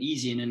also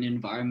easier in an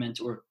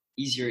environment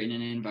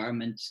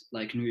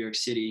like New York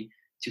City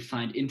to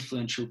find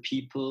influential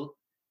people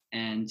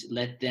and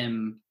let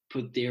them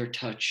put their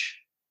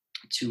touch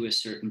to a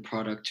certain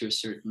product, to a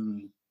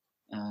certain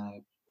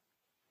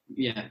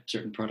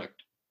certain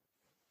product.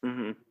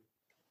 Mm-hmm.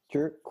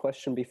 Your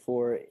question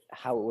before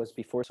how it was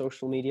before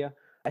social media,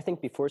 I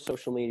think before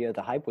social media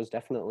the hype was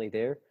definitely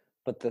there,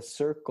 but the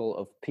circle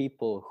of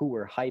people who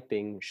were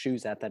hyping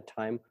shoes at that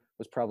time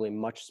was probably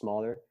much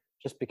smaller,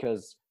 just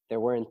because there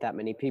weren't that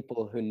many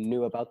people who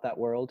knew about that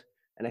world.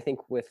 And I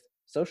think with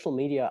social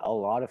media, a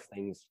lot of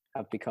things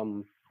have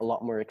become a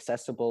lot more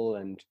accessible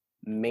and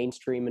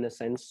mainstream in a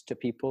sense to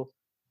people.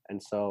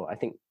 And so I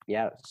think,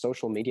 yeah,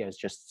 social media has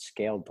just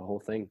scaled the whole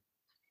thing.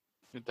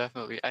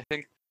 Definitely. I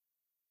think,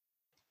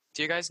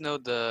 do you guys know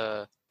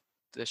the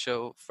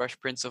show Fresh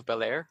Prince of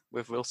Bel-Air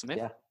with Will Smith?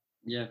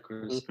 Yeah, of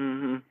course.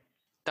 Mm-hmm.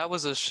 That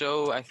was a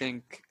show, I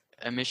think,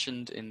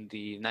 emissioned in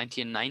the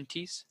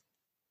 1990s.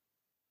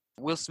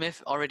 Will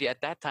Smith already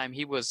at that time,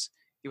 he was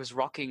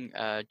rocking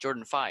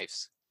Jordan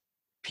 5s.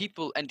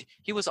 People, and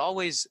he was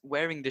always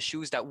wearing the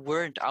shoes that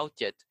weren't out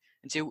yet.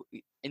 And so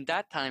in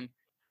that time,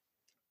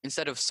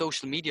 instead of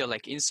social media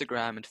like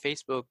Instagram and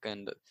Facebook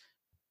and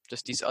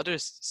just these other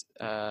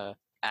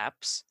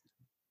apps,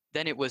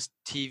 then it was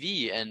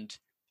TV and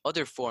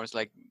other forms.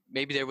 Like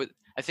maybe there was,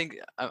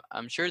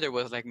 I'm sure there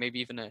was like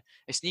maybe even a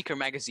sneaker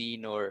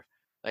magazine or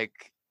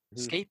like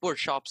skateboard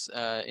shops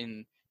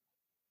in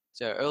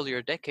the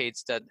earlier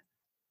decades that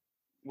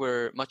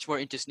were much more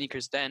into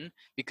sneakers then,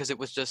 because it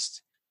was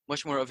just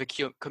much more of a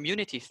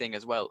community thing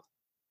as well.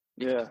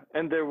 Yeah,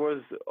 and there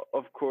was,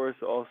 of course,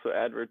 also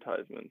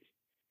advertisements.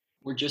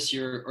 Or just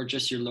your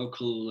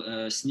local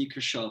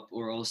sneaker shop,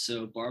 or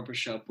also barber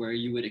shop where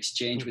you would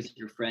exchange with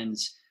your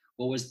friends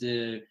what was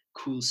the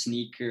cool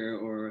sneaker,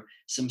 or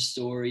some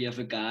story of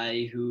a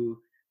guy who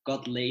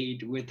got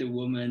laid with a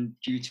woman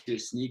due to a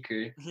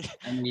sneaker.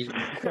 I mean,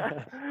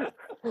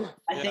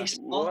 I think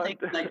small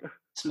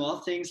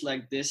things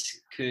like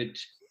this could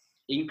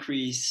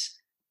increase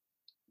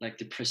like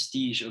the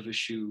prestige of a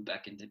shoe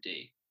back in the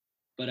day.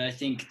 But I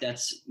think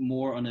that's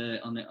more on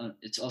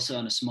it's also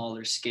on a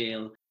smaller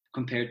scale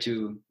compared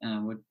to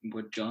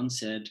what John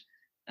said.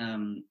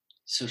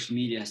 social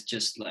media has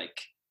just like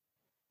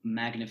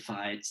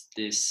magnified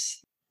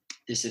this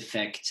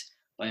effect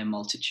by a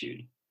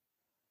multitude.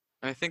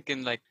 I think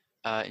in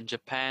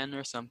Japan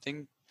or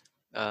something,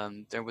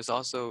 there was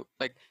also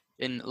like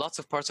in lots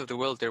of parts of the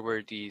world there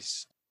were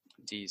these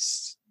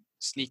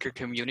sneaker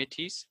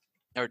communities,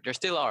 or there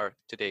still are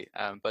today.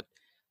 But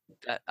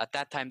at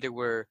that time they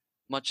were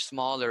much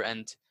smaller,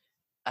 and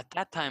at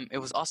that time it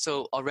was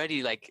also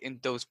already like in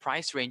those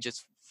price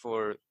ranges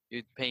for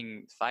you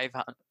paying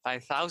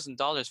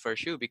 $5,000 for a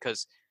shoe,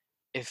 because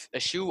if a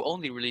shoe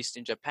only released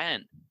in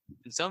Japan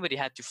and somebody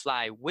had to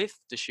fly with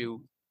the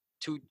shoe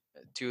to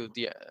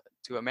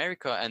to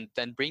America and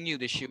then bring you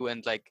the shoe,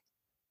 and like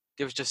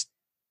there was just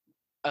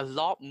a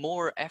lot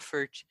more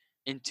effort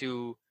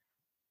into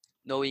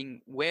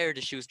knowing where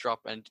the shoes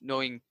drop and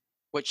knowing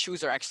what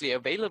shoes are actually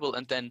available.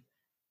 And then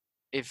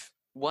if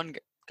one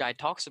guy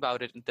talks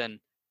about it and then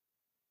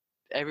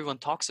everyone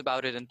talks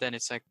about it, and then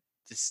it's like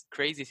this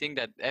crazy thing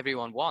that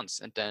everyone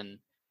wants. And then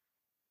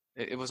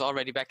it was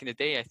already back in the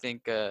day, I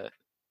think, a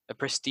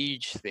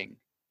prestige thing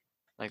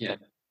like that.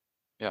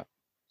 Yeah,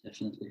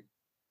 definitely.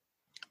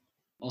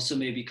 Also,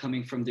 maybe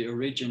coming from the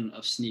origin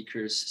of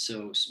sneakers,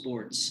 so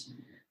sports,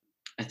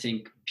 I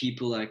think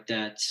people like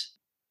that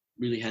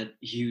really had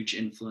huge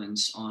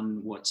influence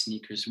on what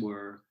sneakers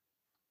were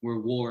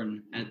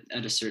worn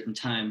at a certain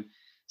time.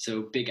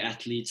 So big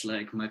athletes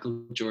like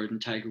Michael Jordan,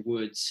 Tiger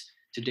Woods,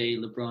 today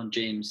LeBron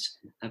James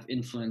have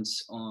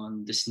influence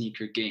on the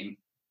sneaker game.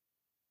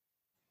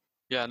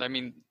 Yeah, and I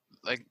mean,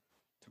 like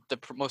the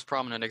most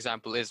prominent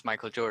example is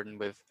Michael Jordan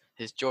with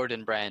his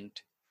Jordan brand,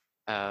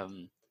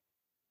 and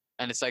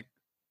it's like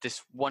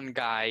this one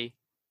guy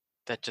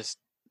that just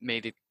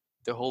made it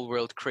the whole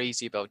world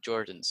crazy about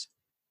Jordans,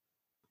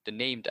 the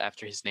named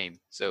after his name.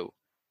 So,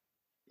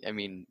 I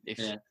mean, if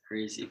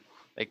crazy.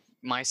 Like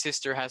my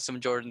sister has some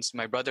Jordans,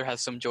 my brother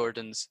has some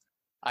Jordans,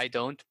 I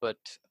don't, but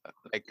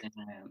like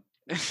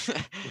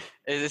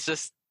it's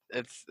just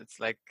it's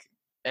like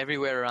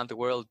everywhere around the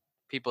world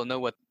people know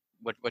what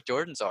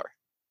Jordans are.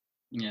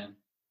 Yeah.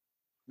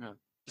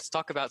 Let's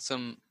talk about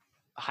some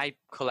hype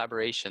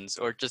collaborations,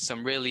 or just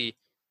some really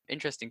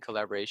interesting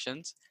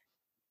collaborations.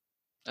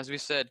 As we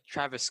said,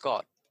 Travis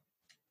Scott,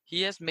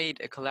 he has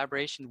made a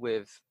collaboration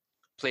with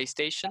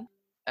PlayStation,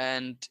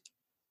 and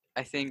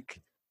I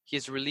think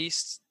he's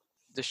released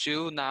the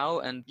shoe now,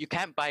 and you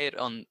can't buy it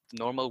on the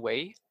normal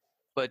way,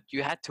 but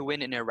you had to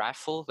win in a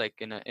raffle, like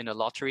in a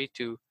lottery,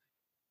 to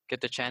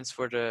get the chance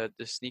for the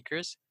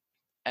sneakers.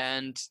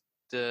 And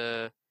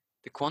the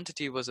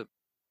quantity was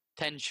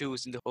 10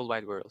 shoes in the whole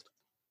wide world.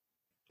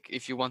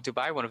 If you want to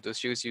buy one of those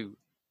shoes, you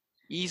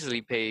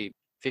easily pay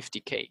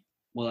 $50K.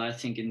 Well, I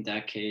think in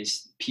that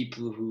case,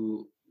 people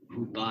who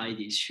buy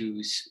these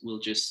shoes will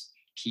just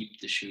keep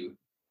the shoe.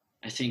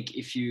 I think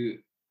if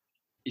you've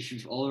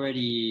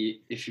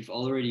already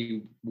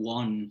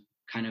won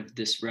kind of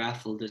this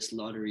raffle, this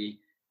lottery,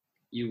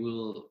 you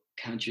will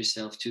count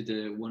yourself to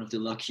the one of the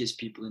luckiest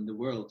people in the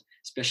world.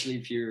 Especially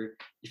if you're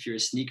a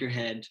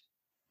sneakerhead,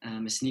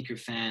 a sneaker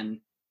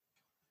fan,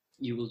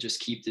 you will just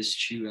keep this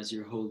shoe as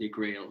your holy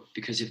grail.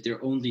 Because if there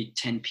are only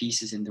 10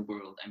 pieces in the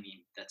world, I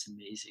mean, that's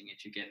amazing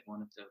if you get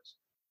one of those.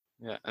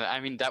 Yeah, I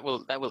mean that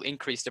will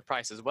increase the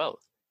price as well,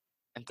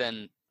 and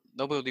then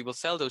nobody will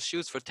sell those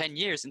shoes for 10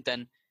 years, and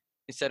then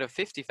instead of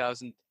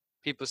 50,000,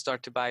 people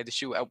start to buy the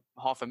shoe at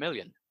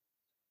 $500,000.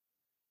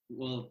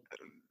 Well,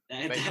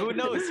 who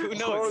knows? Who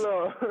knows?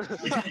 Oh,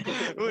 no.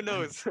 Who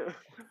knows?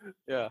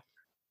 Yeah.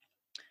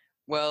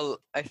 Well,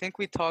 I think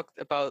we talked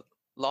about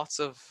lots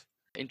of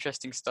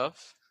interesting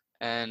stuff,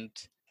 and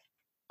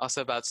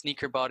also about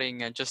sneaker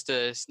botting and just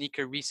the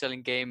sneaker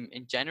reselling game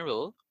in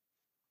general.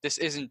 This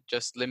isn't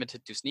just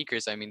limited to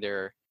sneakers. I mean,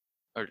 there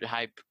are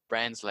hype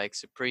brands like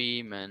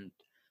Supreme and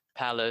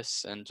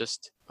Palace and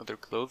just other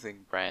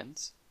clothing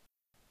brands.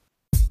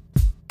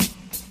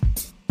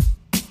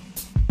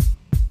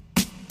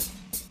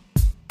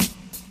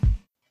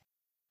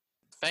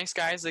 Thanks,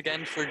 guys,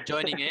 again for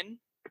joining in.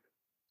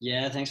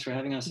 Yeah, thanks for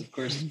having us, of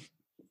course.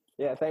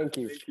 Yeah, thank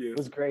you. Thank you. It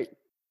was great.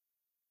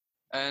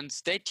 And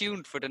stay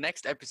tuned for the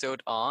next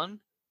episode on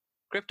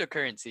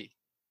cryptocurrency.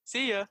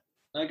 See ya.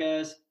 Bye,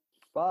 guys.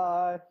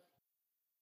 Bye.